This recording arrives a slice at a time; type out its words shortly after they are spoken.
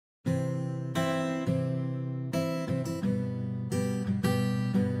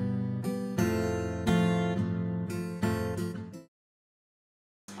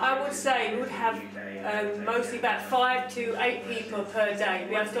I would say we would have mostly about 5 to 8 people per day.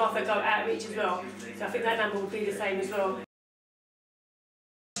 We have staff that go outreach as well, so I think that number would be the same as well.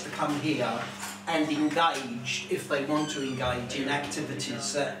 To come here and engage, if they want to engage in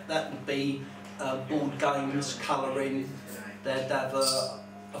activities, that would be board games, colouring. They'd have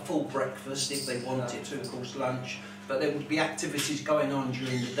a full breakfast if they wanted to, of course lunch, but there would be activities going on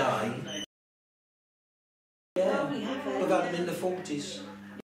during the day. Yeah, we've had them in the 40s.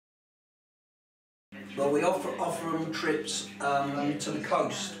 Well, we offer them trips to the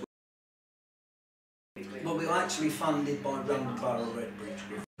coast. Well, we were actually funded by Borough of Redbridge.